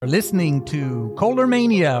Listening to Kohler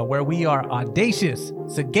Mania, where we are audacious,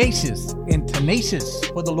 sagacious, and tenacious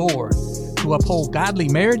for the Lord to uphold godly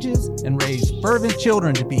marriages and raise fervent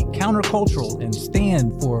children to be countercultural and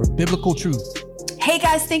stand for biblical truth. Hey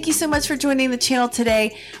guys, thank you so much for joining the channel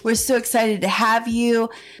today. We're so excited to have you.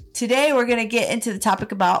 Today we're going to get into the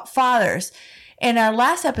topic about fathers. In our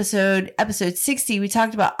last episode, episode 60, we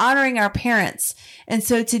talked about honoring our parents. And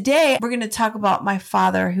so today we're going to talk about my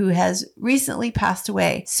father who has recently passed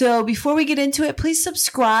away. So before we get into it, please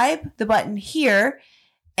subscribe, the button here,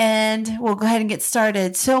 and we'll go ahead and get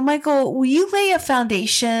started. So Michael, will you lay a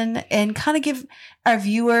foundation and kind of give our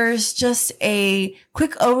viewers just a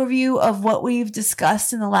quick overview of what we've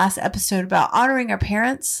discussed in the last episode about honoring our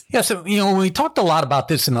parents? Yeah, so, we talked a lot about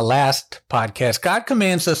this in the last podcast. God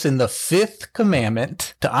commands us in the fifth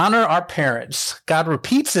commandment to honor our parents. God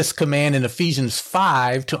repeats this command in Ephesians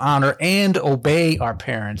 5 to honor and obey our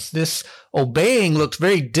parents. This obeying looks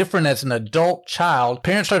very different as an adult child.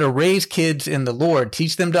 Parents are to raise kids in the Lord,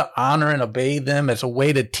 teach them to honor and obey them as a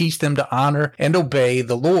way to teach them to honor and obey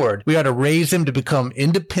the Lord. We are to raise them to become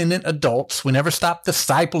independent adults. We never stop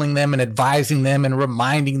discipling them and advising them and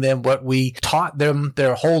reminding them what we taught them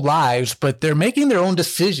their whole lives, but they're making their own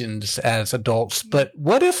decisions as adults. But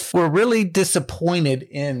what if we're really disappointed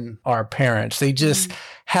in our parents? They just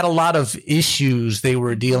had a lot of issues they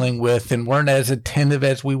were dealing with and weren't as attentive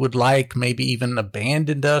as we would like, maybe even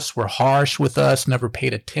abandoned us, were harsh with us, never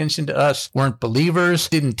paid attention to us, weren't believers,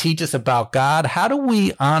 didn't teach us about God. How do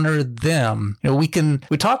we honor them? We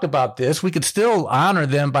talked about this. We could still honor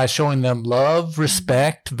them by showing them love,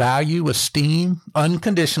 respect, value, esteem,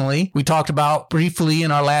 unconditionally. We talked about briefly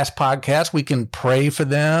in our last podcast, we can pray for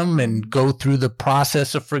them and go through the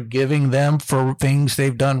process of forgiving them for things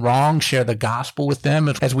they've done wrong, share the gospel with them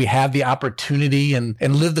as we have the opportunity and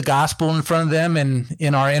live the gospel in front of them and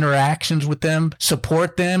in our interactions with them,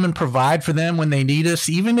 support them and provide for them when they need us.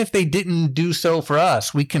 Even if they didn't do so for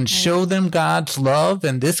us, we can show them God's love,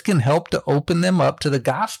 and this can help to open them up to the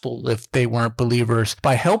gospel if they weren't believers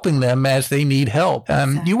by helping them as they need help.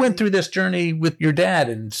 Exactly. You went through this journey with your dad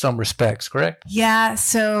in some respects, correct? Yeah.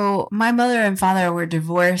 So my mother and father were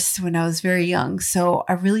divorced when I was very young. So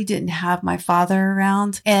I really didn't have my father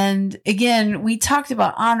around. And again, we talked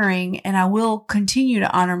about honoring, and I will continue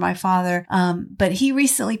to honor my father. But he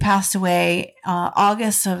recently passed away,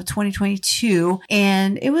 August of 2022.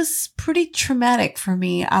 And it was pretty traumatic for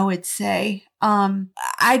me, I would say.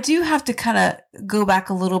 I do have to kind of go back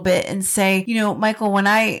a little bit and say, Michael, when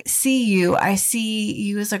I see you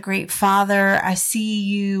as a great father. I see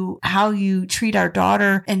you, how you treat our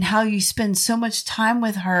daughter and how you spend so much time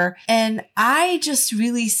with her. And I just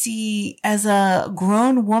really see as a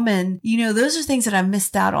grown woman, those are things that I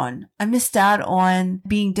missed out on. I missed out on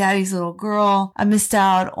being daddy's little girl. I missed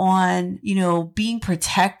out on, being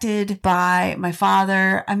protected by my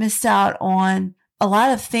father. I missed out on a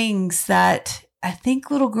lot of things that I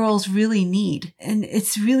think little girls really need. And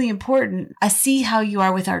it's really important. I see how you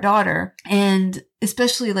are with our daughter, and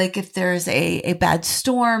especially like if there's a bad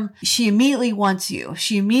storm, she immediately wants you.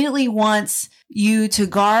 She immediately wants you to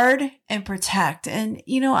guard and protect. And,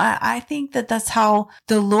 I think that that's how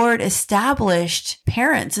the Lord established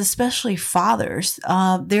parents, especially fathers.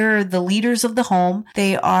 They're the leaders of the home.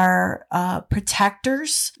 They are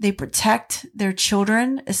protectors. They protect their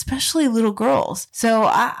children, especially little girls. So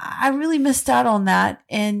I really missed out on that.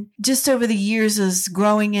 And just over the years as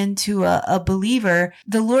growing into a believer,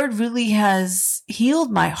 the Lord really has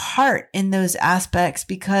healed my heart in those aspects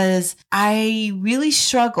because I really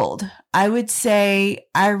struggled. I would say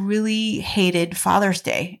I really hated Father's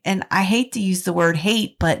Day. And I hate to use the word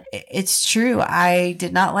hate, but it's true. I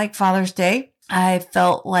did not like Father's Day. I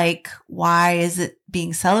felt like, why is it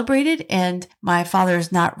being celebrated? And my father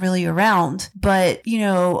is not really around. But,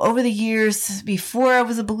 over the years before I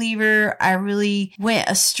was a believer, I really went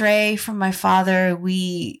astray from my father.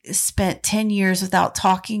 We spent 10 years without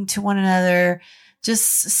talking to one another.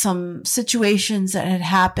 Just some situations that had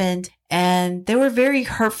happened, and they were very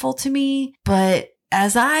hurtful to me. But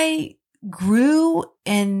as I grew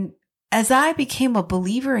and as I became a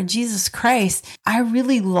believer in Jesus Christ, I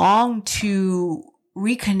really longed to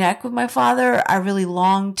reconnect with my father. I really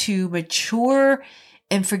longed to mature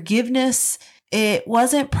in forgiveness. It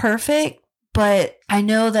wasn't perfect, but I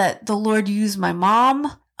know that the Lord used my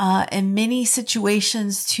mom in many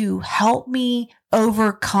situations to help me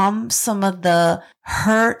overcome some of the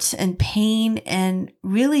hurt and pain and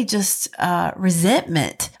really just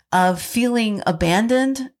resentment of feeling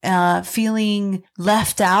abandoned, feeling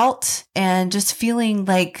left out, and just feeling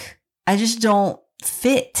like I just don't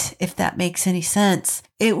fit, if that makes any sense.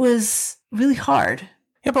 It was really hard.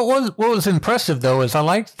 Yeah, but what was impressive though is I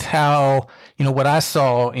liked how, what I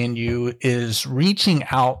saw in you is reaching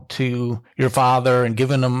out to your father and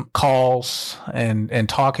giving him calls and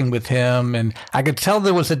talking with him. And I could tell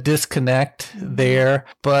there was a disconnect there,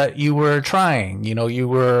 but you were trying,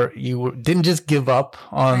 you didn't just give up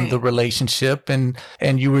on the relationship, and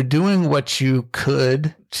you were doing what you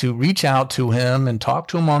could to reach out to him and talk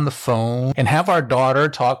to him on the phone and have our daughter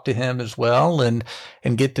talk to him as well and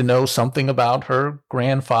get to know something about her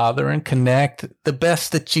grandfather and connect the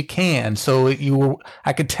best that you can. So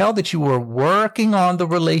I could tell that you were working on the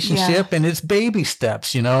relationship and it's baby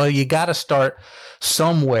steps, you got to start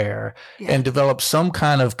somewhere and develop some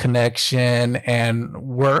kind of connection and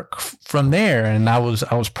work from there. And I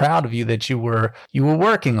was proud of you that you were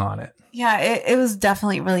working on it. Yeah, it was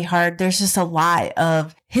definitely really hard. There's just a lot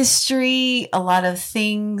of history, a lot of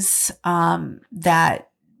things that,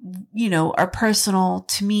 are personal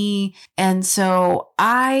to me. And so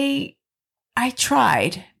I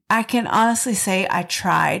tried. I can honestly say I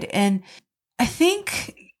tried. And I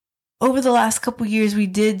think over the last couple of years, we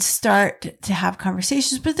did start to have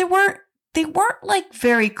conversations, but they weren't like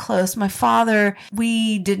very close. My father,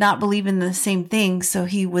 we did not believe in the same thing. So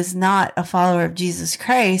he was not a follower of Jesus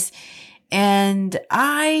Christ. And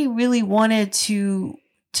I really wanted to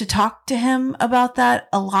talk to him about that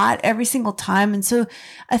a lot every single time. And so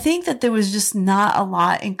I think that there was just not a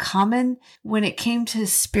lot in common when it came to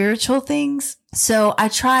spiritual things. So I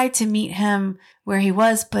tried to meet him where he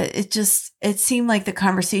was, but it seemed like the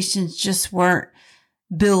conversations just weren't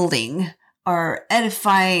building or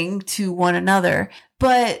edifying to one another.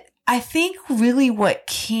 But I think really what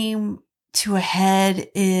came to a head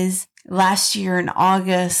is last year in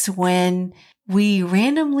August when we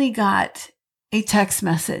randomly got a text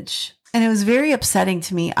message, and it was very upsetting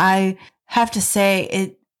to me. I have to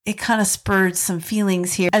say it kind of spurred some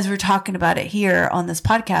feelings here as we're talking about it here on this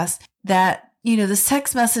podcast that, this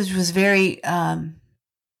text message was very,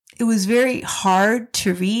 it was very hard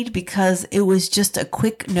to read because it was just a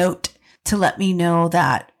quick note to let me know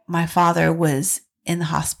that my father was in the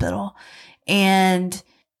hospital. And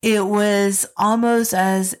it was almost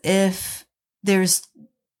as if there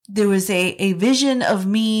was a vision of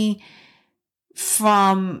me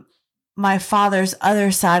from my father's other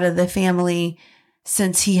side of the family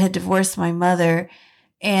since he had divorced my mother.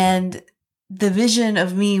 And the vision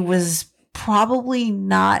of me was probably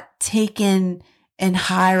not taken in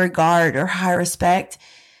high regard or high respect.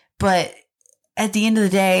 But at the end of the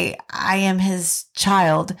day, I am his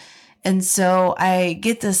child. And so I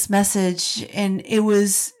get this message and it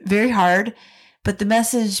was very hard, but the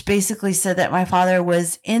message basically said that my father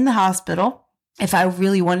was in the hospital if I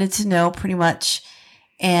really wanted to know, pretty much.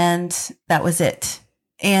 And that was it.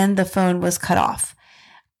 And the phone was cut off.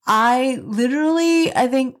 I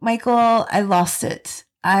think, Michael, I lost it.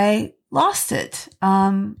 I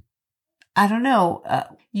don't know.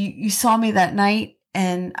 You saw me that night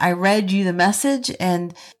and I read you the message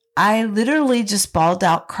and I literally just bawled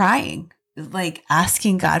out crying, like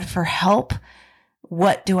asking God for help.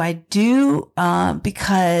 What do I do?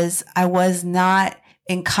 Because I was not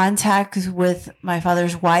in contact with my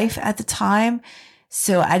father's wife at the time.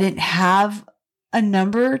 So I didn't have a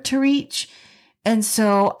number to reach. And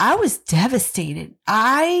so I was devastated.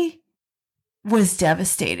 I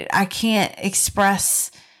can't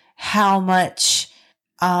express how much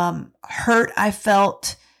hurt I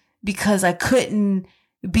felt because I couldn't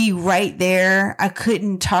be right there. I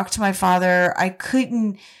couldn't talk to my father. I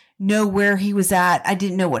couldn't know where he was at. I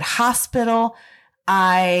didn't know what hospital.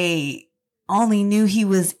 I only knew he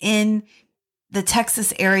was in the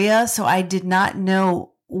Texas area. So I did not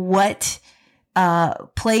know what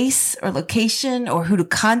place or location or who to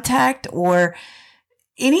contact or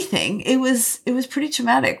anything. It was pretty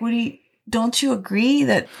traumatic. Don't you agree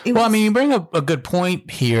that it was? Well, I mean, you bring up a good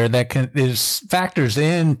point here that factors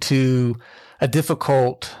into a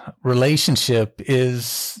difficult relationship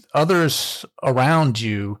is others around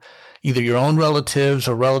you, either your own relatives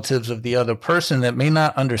or relatives of the other person that may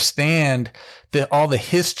not understand all the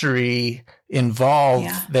history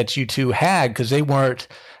involved that you two had because they weren't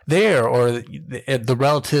there, or the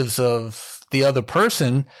relatives of the other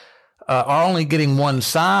person are only getting one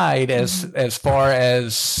side as far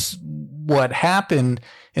as what happened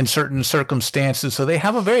in certain circumstances. So they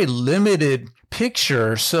have a very limited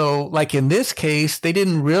picture. So like in this case, they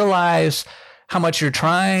didn't realize how much you're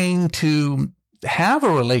trying to have a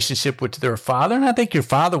relationship with their father. And I think your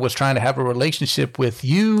father was trying to have a relationship with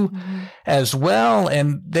you as well.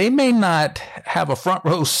 And they may not have a front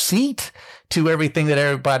row seat to everything that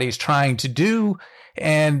everybody's trying to do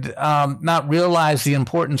and not realize the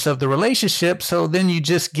importance of the relationship. So then you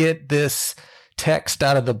just get this text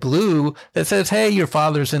out of the blue that says, hey, your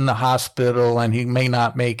father's in the hospital and he may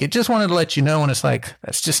not make it. Just wanted to let you know. And it's like,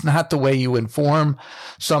 that's just not the way you inform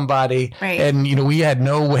somebody. Right. And, we had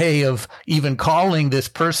no way of even calling this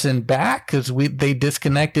person back because they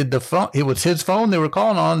disconnected the phone. It was his phone they were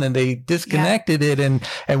calling on, and they disconnected it. And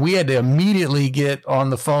we had to immediately get on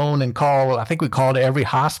the phone and call. I think we called every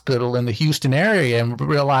hospital in the Houston area and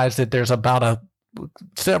realized that there's about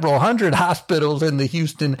several hundred hospitals in the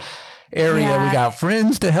Houston area. Yeah. We got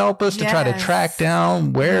friends to help us to try to track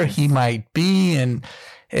down where he might be. And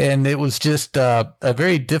it was just a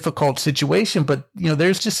very difficult situation. But,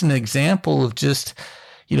 there's just an example of just,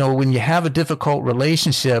 when you have a difficult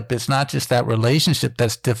relationship, it's not just that relationship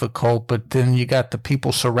that's difficult, but then you got the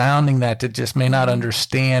people surrounding that just may not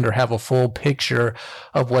understand or have a full picture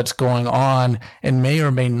of what's going on and may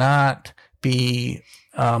or may not be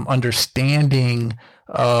understanding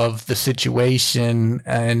of the situation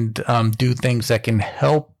and do things that can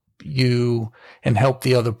help you and help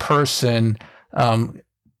the other person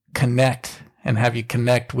connect and have you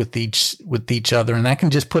connect with each other. And that can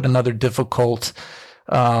just put another difficult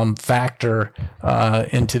factor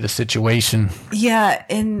into the situation. Yeah.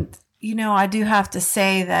 And, I do have to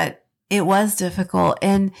say that it was difficult,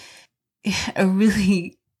 and a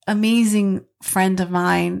really amazing friend of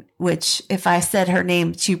mine, which if I said her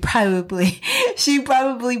name, she'd probably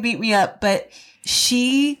beat me up, but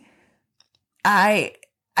I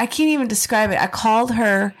can't even describe it. I called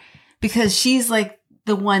her because she's like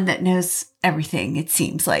the one that knows everything, it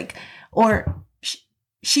seems like, or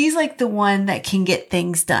she's like the one that can get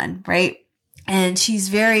things done, right? And she's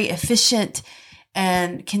very efficient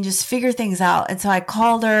and can just figure things out. And so I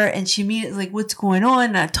called her, and she immediately was like, what's going on?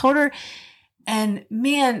 And I told her, and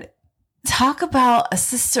man, talk about a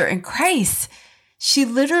sister in Christ. She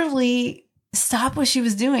literally stopped what she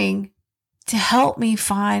was doing to help me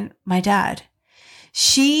find my dad.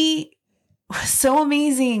 She was so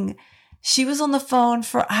amazing. She was on the phone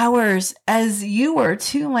for hours, as you were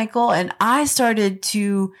too, Michael. And I started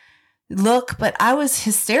to look, but I was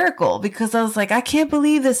hysterical because I was like, I can't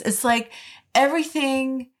believe this. It's like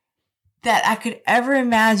everything that I could ever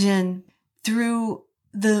imagine through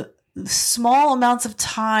the small amounts of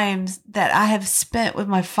times that I have spent with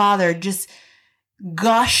my father just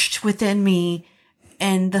gushed within me,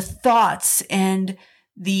 and the thoughts and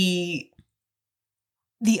the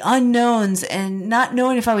unknowns and not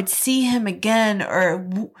knowing if I would see him again, or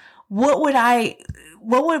what would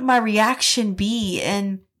my reaction be.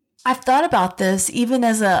 And I've thought about this even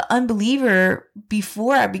as an unbeliever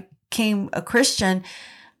before I became a Christian.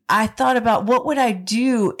 I thought about what would I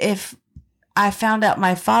do if I found out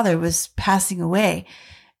my father was passing away.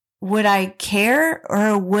 Would I care,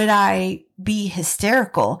 or would I be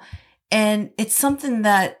hysterical? And it's something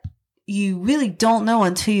that you really don't know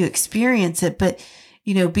until you experience it. But,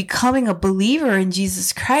 becoming a believer in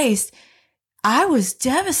Jesus Christ, I was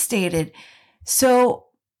devastated. So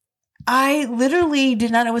I literally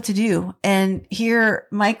did not know what to do. And here,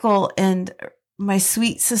 Michael and my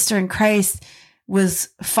sweet sister in Christ was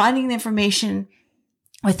finding the information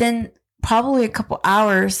within probably a couple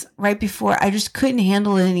hours. Right before I just couldn't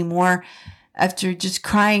handle it anymore. After just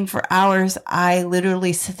crying for hours, I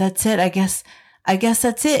literally said, that's it. I guess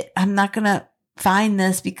that's it. I'm not going to find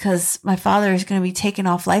this because my father is going to be taken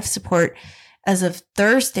off life support as of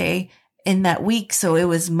Thursday in that week. So it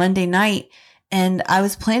was Monday night, and I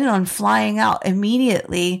was planning on flying out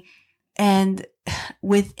immediately. And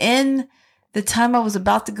within the time I was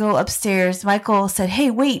about to go upstairs, Michael said, hey,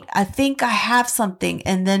 wait, I think I have something.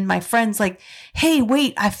 And then my friend's like, hey,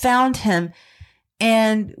 wait, I found him.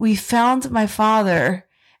 And we found my father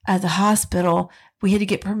at the hospital. We had to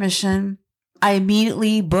get permission. I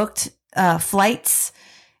immediately booked flights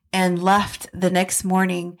and left the next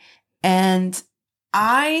morning. And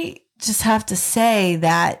I just have to say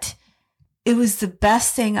that it was the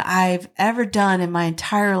best thing I've ever done in my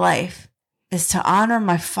entire life, is to honor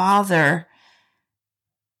my father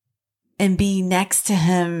and be next to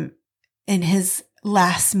him in his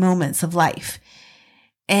last moments of life.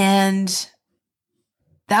 And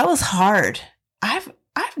that was hard. I've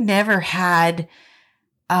never had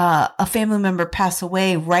a family member pass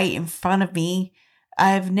away right in front of me.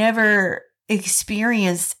 I've never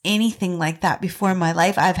experienced anything like that before in my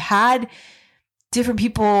life. I've had different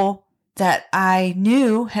people that I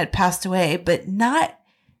knew had passed away, but not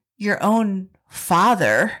your own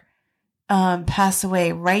father pass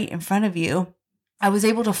away right in front of you. I was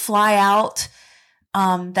able to fly out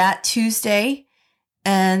that Tuesday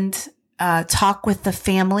and talk with the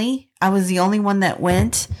family. I was the only one that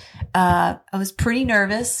went. I was pretty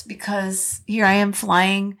nervous because here I am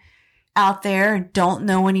flying out there and don't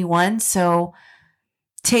know anyone. So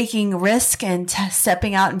taking risk and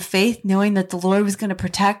stepping out in faith, knowing that the Lord was going to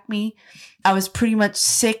protect me. I was pretty much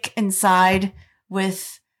sick inside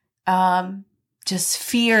with just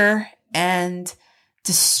fear and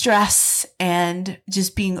distress and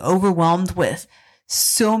just being overwhelmed with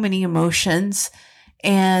so many emotions.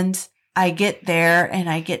 And I get there and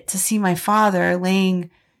I get to see my father laying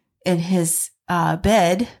in his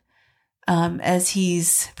bed as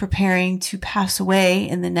he's preparing to pass away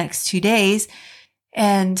in the next 2 days.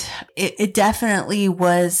 And it definitely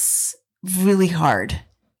was really hard,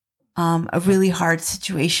 a really hard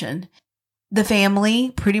situation. The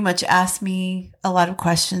family pretty much asked me a lot of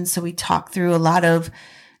questions. So we talked through a lot of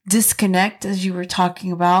disconnect, as you were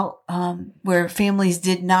talking about, where families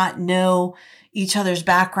did not know each other's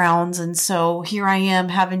backgrounds. And so here I am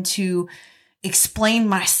having to explain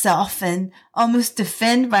myself and almost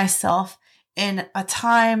defend myself in a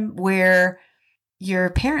time where your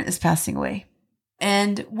parent is passing away.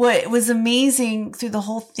 And what was amazing through the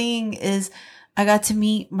whole thing is I got to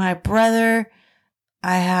meet my brother.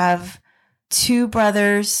 I have 2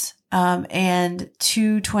 brothers and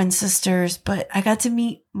 2 twin sisters, but I got to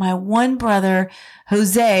meet my one brother,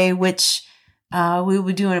 Jose, which we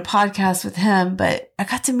were doing a podcast with him, but I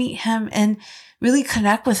got to meet him and really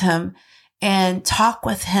connect with him and talk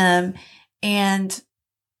with him. And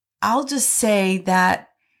I'll just say that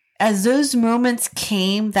as those moments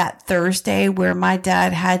came that Thursday where my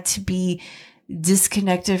dad had to be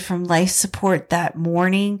disconnected from life support that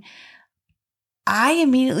morning, I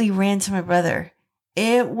immediately ran to my brother.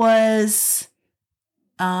 It was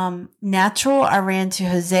natural. I ran to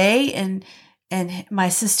Jose and my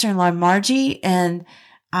sister-in-law Margie, and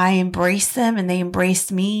I embraced them and they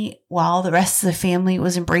embraced me while the rest of the family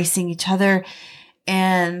was embracing each other.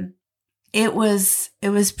 And it was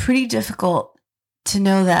pretty difficult to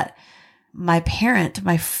know that my parent,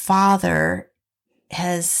 my father,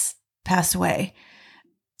 has passed away.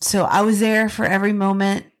 So I was there for every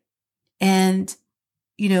moment. And,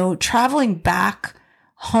 traveling back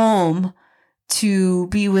home to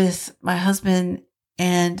be with my husband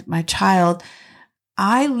and my child,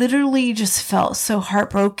 I literally just felt so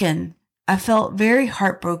heartbroken. I felt very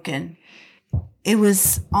heartbroken. It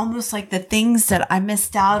was almost like the things that I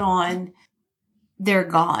missed out on, they're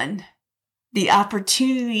gone. The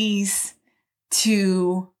opportunities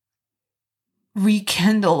to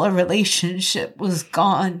rekindle a relationship was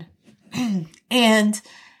gone. And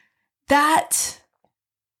that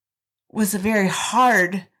was a very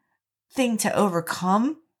hard thing to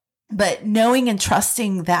overcome. But knowing and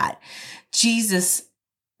trusting that Jesus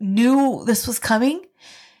knew this was coming,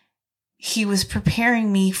 he was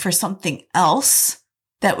preparing me for something else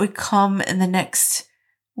that would come in the next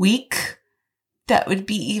week that would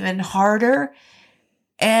be even harder.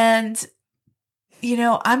 And,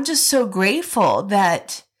 I'm just so grateful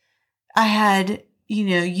that I had,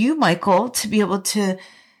 you, Michael, to be able to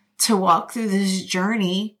walk through this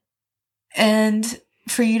journey and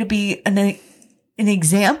for you to be an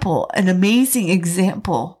example, an amazing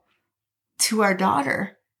example to our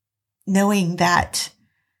daughter, knowing that,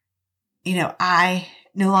 I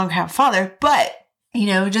no longer have a father, but,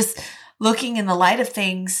 just looking in the light of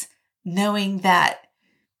things, knowing that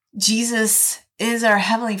Jesus is our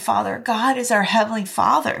Heavenly Father. God is our Heavenly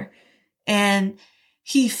Father. And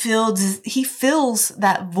he fills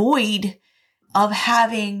that void of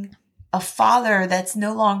having a father that's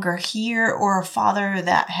no longer here or a father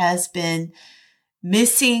that has been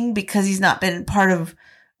missing because he's not been part of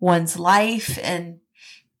one's life. And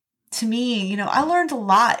to me, I learned a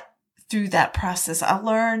lot through that process. I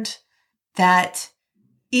learned that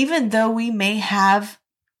even though we may have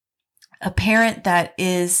a parent that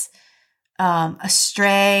is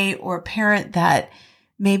astray or a parent that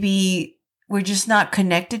maybe we're just not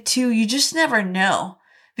connected to, you just never know,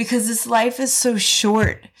 because this life is so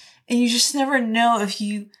short and you just never know if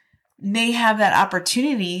you may have that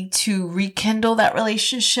opportunity to rekindle that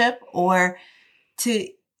relationship or to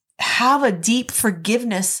have a deep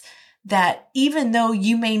forgiveness that even though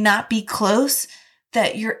you may not be close,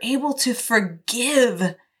 that you're able to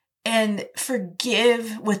forgive and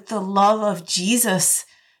forgive with the love of Jesus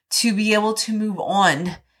to be able to move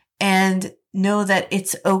on and know that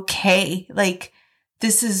it's okay. Like,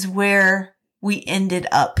 this is where we ended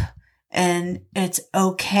up and it's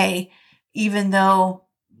okay, even though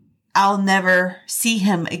I'll never see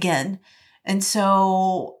him again. And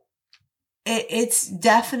so it's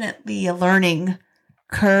definitely a learning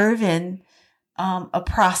curve and a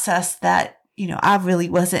process that, I really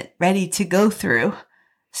wasn't ready to go through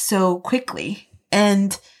so quickly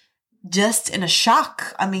and just in a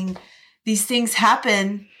shock. I mean, these things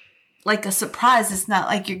happen like a surprise. It's not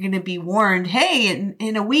like you're going to be warned, hey,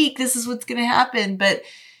 in a week, this is what's going to happen. But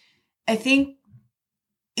I think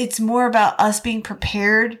it's more about us being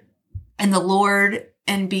prepared in the Lord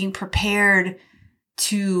and being prepared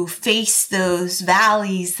to face those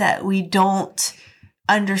valleys that we don't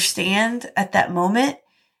understand at that moment,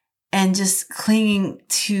 and just clinging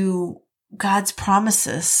to God's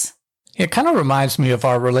promises. It kind of reminds me of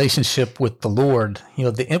our relationship with the Lord,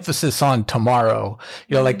 the emphasis on tomorrow,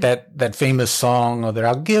 like that famous song that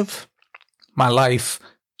I'll give my life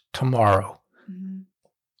tomorrow. Mm-hmm.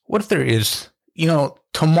 What if there is,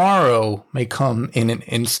 tomorrow may come in an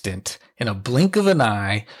instant, in a blink of an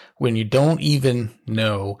eye, when you don't even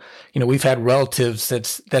know. We've had relatives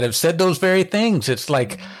that have said those very things. It's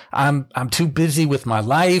like, I'm too busy with my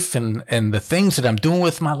life and the things that I'm doing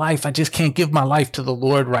with my life. I just can't give my life to the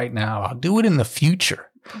Lord right now. I'll do it in the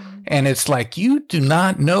future. Mm-hmm. And it's like, you do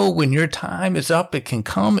not know when your time is up. It can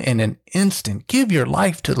come in an instant. Give your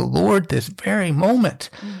life to the Lord this very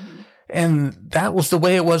moment. Mm-hmm. And that was the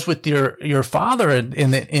way it was with your father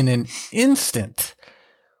in an instant.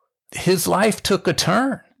 His life took a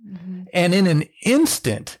turn. Mm-hmm. And in an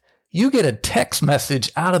instant, you get a text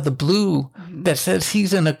message out of the blue that says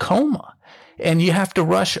he's in a coma. And you have to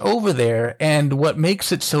rush over there. And what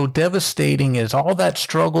makes it so devastating is all that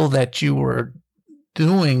struggle that you were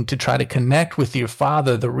doing to try to connect with your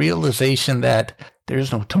father, the realization that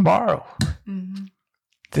there's no tomorrow. Mm-hmm.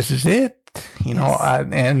 This is it. Yes.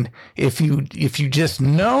 And if you just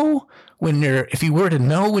know if you were to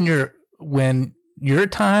know when your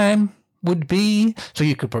time would be, so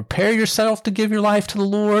you could prepare yourself to give your life to the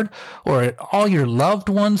Lord, or all your loved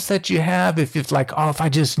ones that you have, if it's like, oh, if I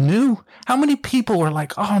just knew. How many people were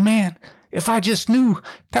like, oh man, if I just knew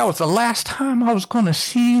that was the last time I was going to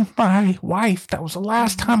see my wife, that was the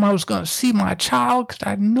last time I was going to see my child, because I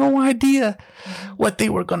had no idea what they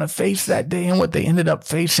were going to face that day and what they ended up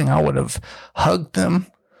facing. I would have hugged them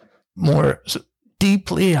more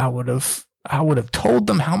deeply. I would have told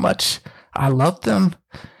them how much I loved them.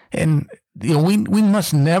 And we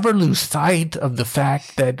must never lose sight of the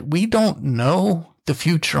fact that we don't know the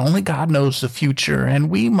future. Only God knows the future, and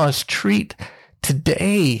we must treat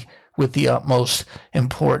today with the utmost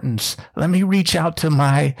importance. Let me reach out to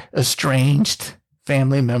my estranged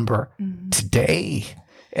family member today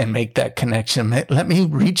and make that connection. Let me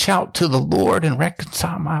reach out to the Lord and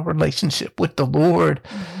reconcile my relationship with the Lord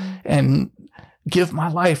and give my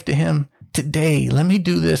life to him today. Let me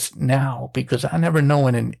do this now, because I never know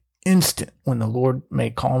in an instant when the Lord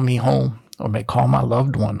may call me home or may call my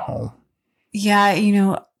loved one home.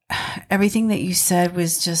 Yeah, everything that you said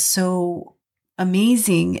was just so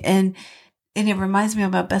amazing. And it reminds me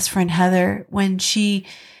of my best friend, Heather, when she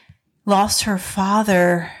lost her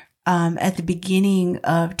father at the beginning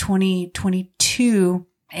of 2022,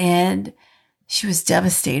 and she was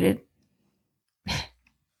devastated.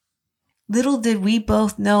 Little did we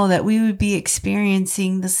both know that we would be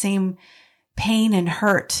experiencing the same pain and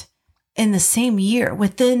hurt in the same year,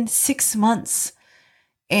 within 6 months.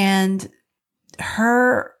 And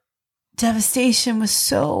her devastation was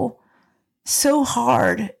so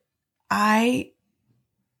hard. I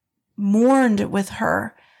mourned with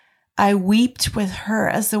her. I wept with her,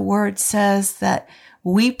 as the word says, that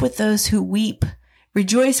weep with those who weep,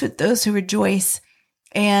 rejoice with those who rejoice.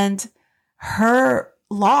 And her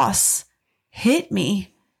loss hit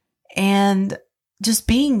me, and just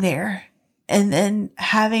being there, and then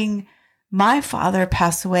having my father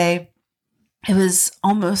pass away, it was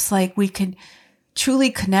almost like we could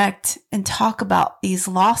truly connect and talk about these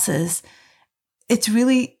losses. It's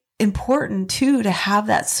really important too to have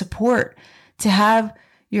that support, to have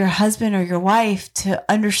your husband or your wife to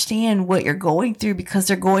understand what you're going through, because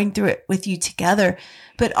they're going through it with you together,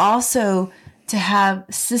 but also to have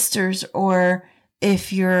sisters, or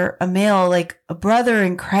if you're a male, like a brother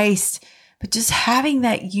in Christ, but just having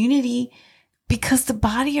that unity, because the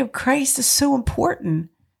body of Christ is so important.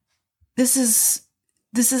 This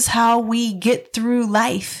is how we get through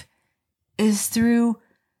life, is through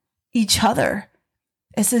each other.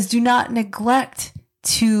 It says, do not neglect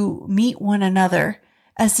to meet one another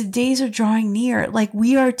as the days are drawing near. Like,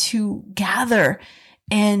 we are to gather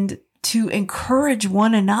and to encourage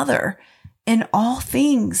one another in all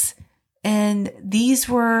things. And these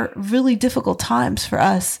were really difficult times for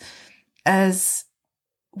us, as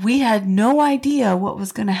we had no idea what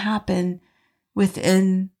was going to happen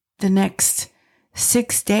within the next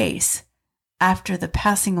 6 days after the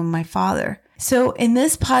passing of my father. So in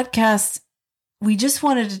this podcast, we just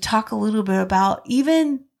wanted to talk a little bit about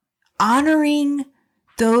even honoring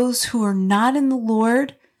those who are not in the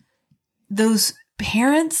Lord, those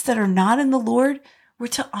parents that are not in the Lord. We're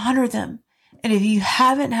to honor them. And if you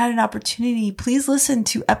haven't had an opportunity, please listen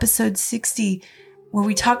to episode 60, where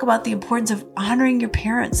we talk about the importance of honoring your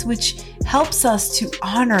parents, which helps us to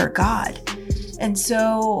honor God. And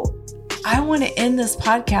so I want to end this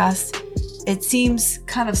podcast. It seems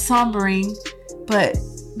kind of sombering, but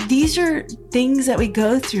these are things that we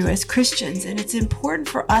go through as Christians, and it's important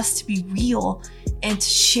for us to be real and to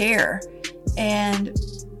share. And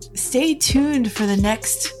stay tuned for the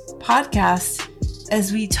next podcast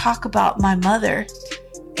as we talk about my mother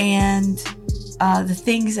and the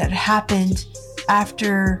things that happened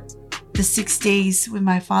after the 6 days when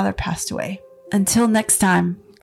my father passed away. Until next time.